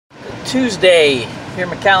Tuesday here in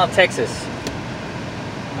McAllen, Texas.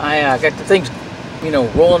 I got the things,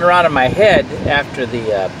 rolling around in my head after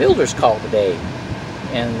the builders call today,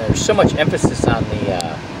 and there's so much emphasis on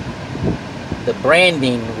the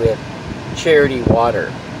branding with charity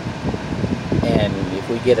water. And if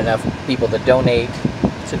we get enough people to donate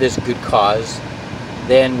to this good cause,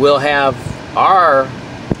 then we'll have our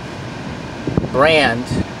brand,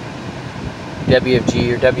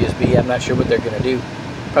 WFG or WSB, I'm not sure what they're going to do,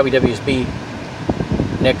 probably WSB,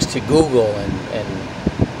 next to Google and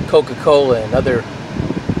Coca-Cola and other,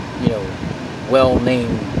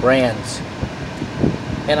 well-named brands.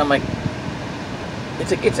 And I'm like,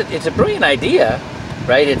 it's a brilliant idea,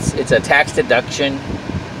 right? It's a tax deduction,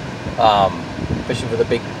 especially for the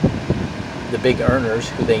big earners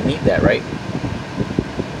who they need that, right?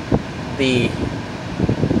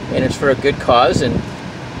 And it's for a good cause, and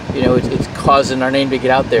it's causing our name to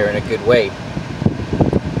get out there in a good way.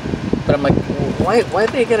 But I'm like, why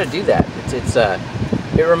do they gotta do that?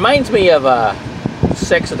 It reminds me of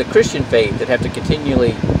sects of the Christian faith that have to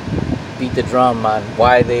continually beat the drum on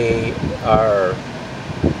why they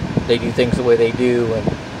do things the way they do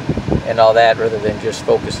and all that, rather than just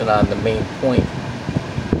focusing on the main point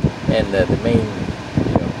and the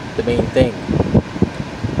main thing.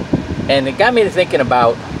 And it got me to thinking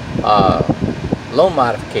about loan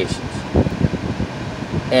modifications.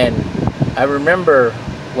 And I remember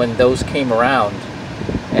when those came around,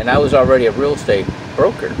 and I was already a real estate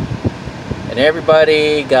broker, and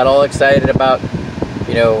everybody got all excited about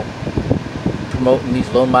promoting these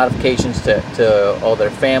loan modifications to all their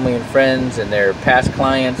family and friends and their past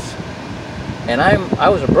clients. And I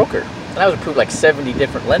was a broker, and I was approved like 70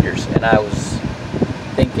 different lenders, and I was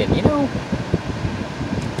thinking,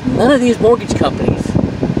 none of these mortgage companies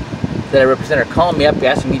that I represent are calling me up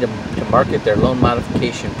asking me to market their loan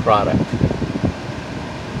modification product.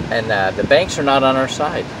 And the banks are not on our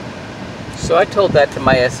side. So I told that to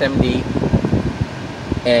my SMD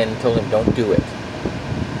and told him, don't do it.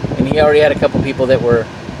 And he already had a couple people that were,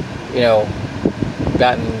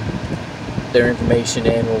 gotten their information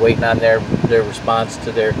in, were waiting on their response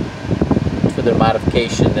to their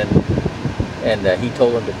modification, and he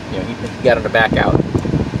told them to, he got them to back out.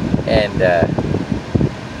 And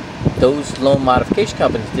those loan modification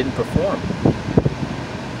companies didn't perform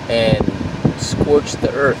and scorched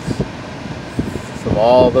the earth from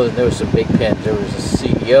all those. There was some big pens. There was a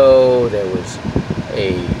CEO, there was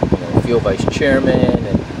a field vice chairman,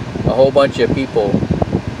 and a whole bunch of people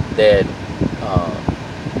that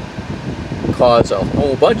caused a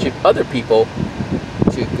whole bunch of other people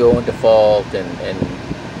to go in default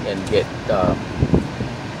and get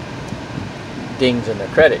dings in their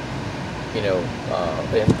credit,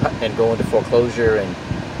 and go into foreclosure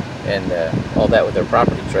and all that with their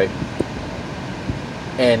properties, right?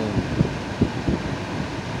 And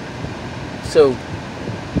so,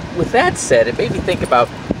 with that said, it made me think about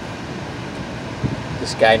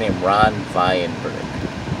this guy named Ron Weinberg.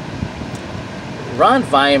 Ron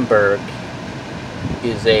Weinberg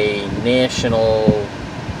is a national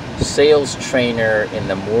sales trainer in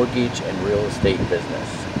the mortgage and real estate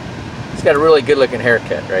business. He's got a really good-looking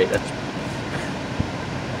haircut, right?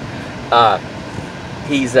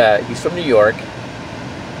 He's from New York,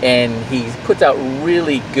 and he puts out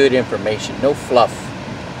really good information, no fluff,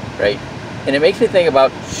 right? And it makes me think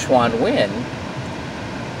about Xuan Nguyen,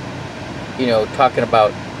 talking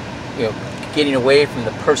about, getting away from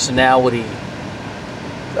the personality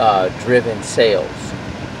driven sales,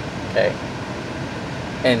 okay?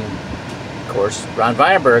 And of course, Ron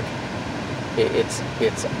Weinberg,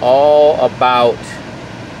 it's all about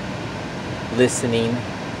listening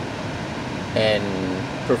and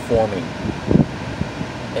performing,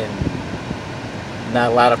 and not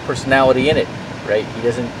a lot of personality in it, right?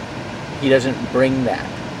 He doesn't bring that,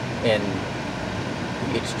 and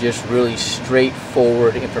it's just really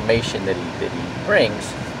straightforward information that he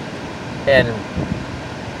brings. And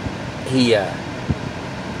he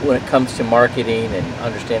when it comes to marketing and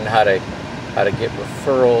understanding how to get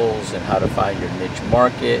referrals and how to find your niche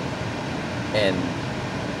market,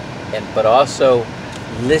 but also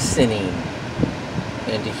listening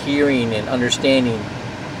and to hearing and understanding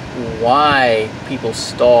why people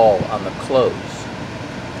stall on the close.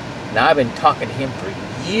 Now, I've been talking to him for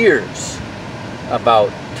years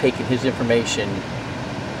about taking his information,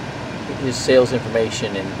 his sales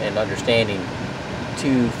information and understanding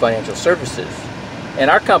to financial services. And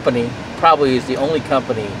our company probably is the only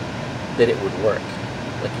company that it would work.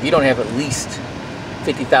 Like, if you don't have at least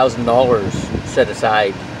 $50,000 set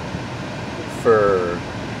aside for,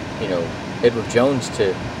 Edward Jones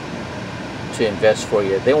to invest for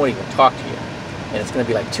you, they won't even talk to you. and it's going to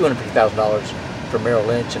be like $250,000 for Merrill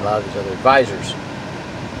Lynch and a lot of these other advisors.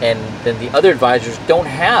 And then the other advisors don't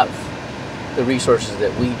have the resources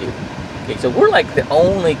that we do. Okay, so we're like the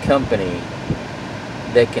only company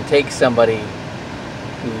that can take somebody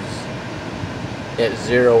who's at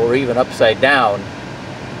zero or even upside down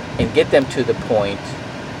and get them to the point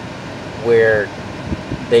where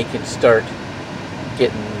they can start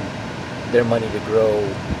getting their money to grow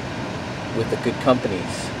with the good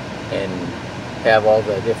companies and have all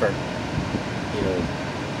the different, you know,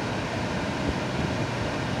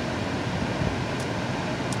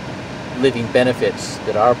 living benefits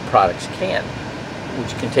that our products can,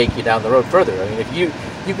 which can take you down the road further. I mean, if you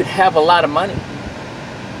could have a lot of money,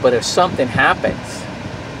 but if something happens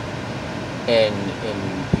and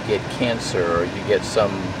you get cancer or you get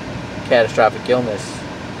some catastrophic illness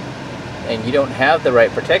and you don't have the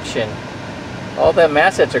right protection, all them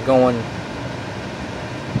assets are going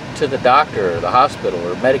to the doctor or the hospital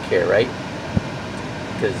or Medicare, right?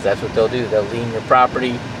 Because that's what they'll do. They'll lien your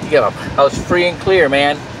property. You get a house free and clear,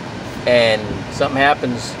 man, and something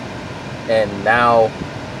happens and now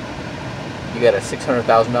you got a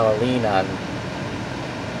 $600,000 lien on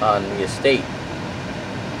the estate.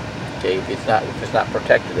 Okay, if it's not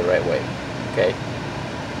protected the right way. Okay,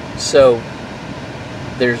 so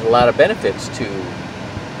there's a lot of benefits to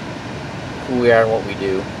who we are and what we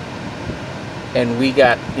do, and we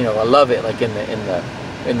got, you know, I love it, like in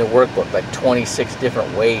the workbook, like 26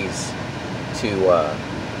 different ways to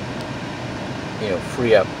you know,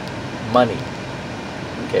 free up money.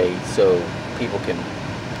 Okay, so people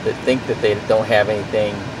that think that they don't have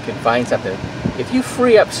anything can find something. If you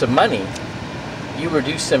free up some money, you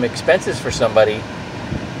reduce some expenses for somebody,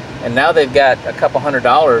 and now they've got a couple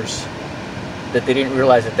 $100s that they didn't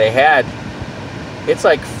realize that they had. It's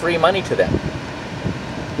like free money to them.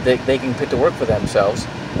 They can put to work for themselves,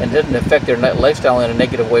 and it doesn't affect their lifestyle in a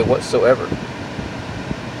negative way whatsoever.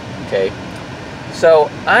 Okay, so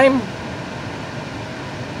I'm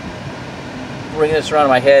bringing this around in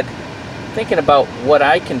my head, thinking about what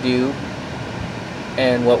I can do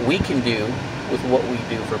and what we can do with what we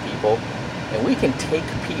do for people. And we can take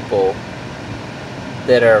people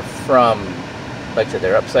that are from, like I said,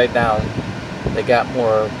 they're upside down, they got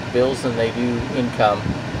more bills than they do income,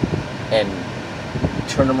 and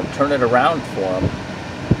turn it around for them.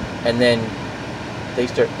 And then they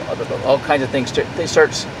start, all kinds of things, they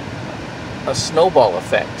start a snowball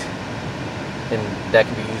effect. And that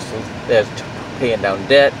can be used as paying down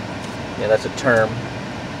debt. You know, that's a term.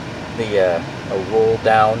 A roll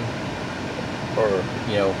down, or,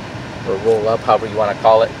 you know, or roll up, however you want to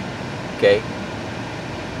call it. Okay.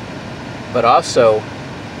 But also,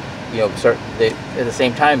 you know, at the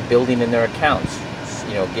same time building in their accounts,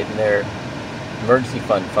 you know, getting their emergency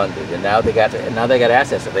fund funded, and now they got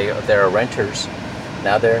assets. If they're renters,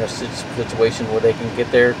 now they're in a situation where they can get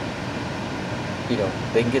their, you know,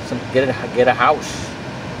 they can get a house,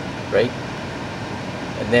 right?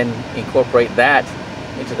 And then incorporate that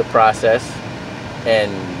into the process,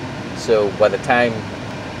 and so by the time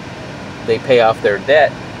they pay off their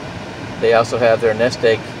debt, they also have their nest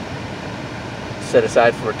egg set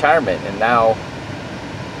aside for retirement, and now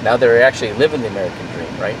they're actually living the American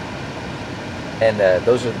dream, right? And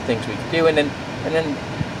those are the things we can do. And then,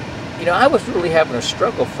 you know, I was really having a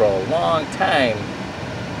struggle for a long time,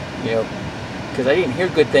 you know, because I didn't hear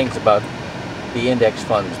good things about the index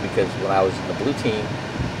funds, because when I was in the blue team,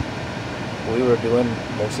 we were doing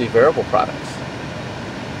mostly variable products,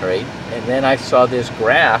 right? And then I saw this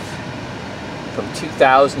graph from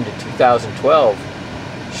 2000 to 2012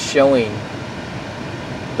 showing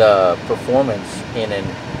the performance in an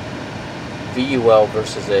VUL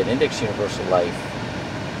versus an index universal life,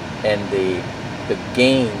 and the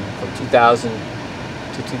gain from 2000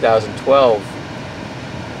 to 2012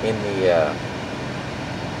 in the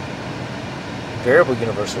variable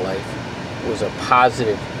universal life was a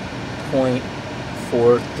positive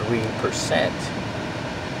 0.43%.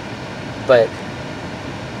 But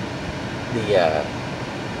the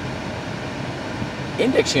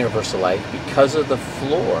index universal life, because of the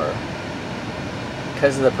floor,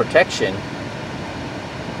 because of the protection,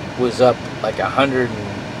 was up like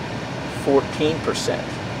 114%,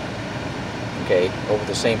 okay, over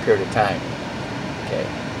the same period of time. Okay,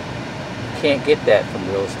 you can't get that from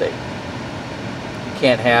real estate. You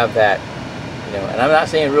can't have that, you know. And I'm not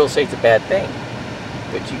saying real estate's a bad thing,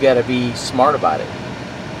 but you got to be smart about it.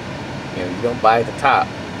 You know, you don't buy at the top,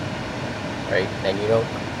 right? And you don't,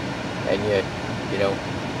 and you know,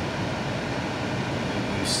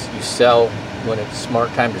 you sell when it's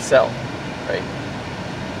smart time to sell, right?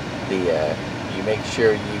 You make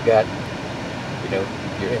sure you got, you know,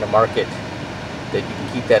 you're in a market that you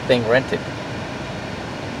can keep that thing rented.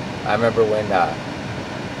 I remember when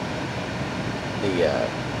the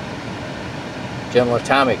General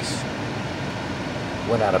Atomics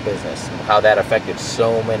went out of business, and how that affected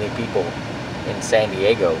so many people in San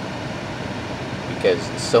Diego, because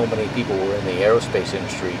so many people were in the aerospace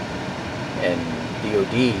industry and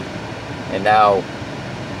DoD, and now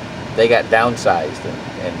they got downsized,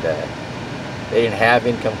 and they didn't have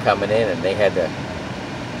income coming in, and they had to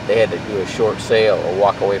do a short sale or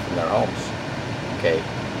walk away from their homes. Okay,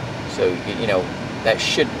 so you know that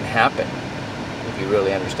shouldn't happen if you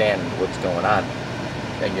really understand what's going on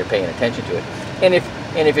and you're paying attention to it. And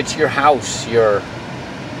if it's your house, your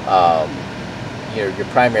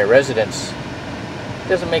primary residence, it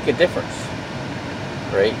doesn't make a difference,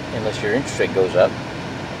 right? Unless your interest rate goes up.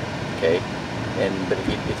 Okay, but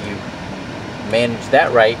if you manage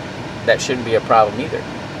that right, that shouldn't be a problem either.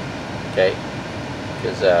 Okay,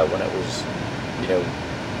 because when it was, you know,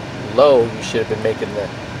 low, you should have been making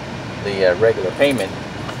the regular payment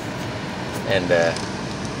and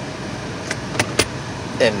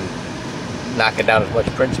knocking down as much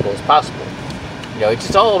principal as possible. You know, it's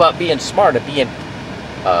just all about being smart and being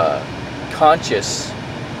conscious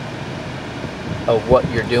of what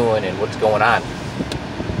you're doing and what's going on.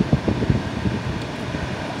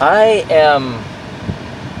 I am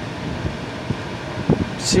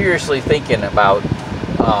seriously thinking about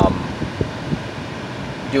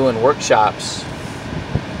doing workshops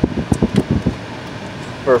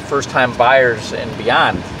for first-time buyers and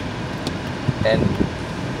beyond, and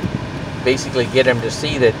basically get them to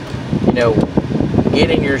see that, you know,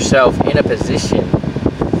 getting yourself in a position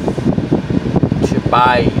to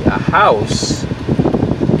buy a house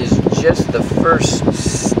is just the first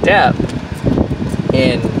step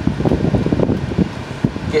in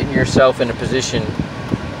getting yourself in a position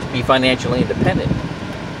to be financially independent.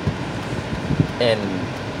 And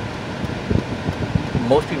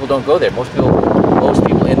most people don't go there. Most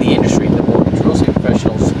people in the industry, the mortgage real estate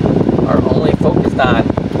professionals, are only focused on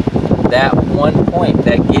that one point,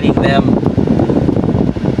 that getting them,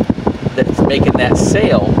 that's making that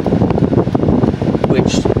sale,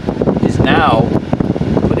 which is now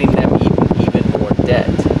putting them even more debt.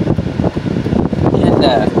 And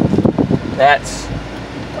that's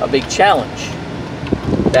a big challenge.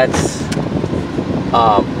 That's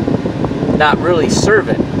not really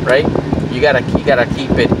serving, right? You gotta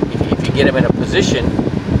keep it. If you get them in a position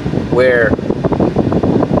where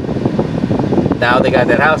now they got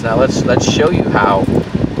that house, now let's show you how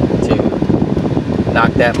to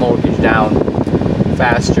knock that mortgage down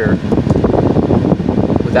faster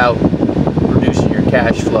without reducing your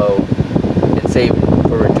cash flow, and saving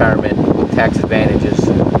for retirement with tax advantages,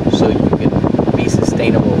 so you can be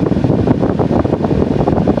sustainable,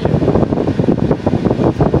 you know,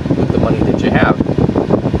 with the money that you have.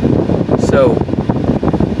 So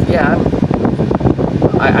yeah,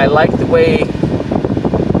 I like the way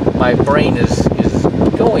my brain is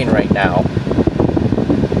going right now,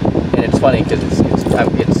 and it's funny because it's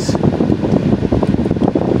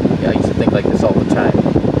yeah, I used to think like this all the time,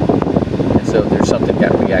 and so there's something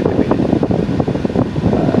got reactivated.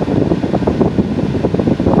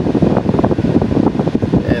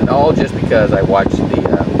 And all just because I watched the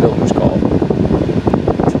Builder's Call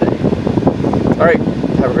today. All right,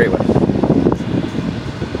 have a great one.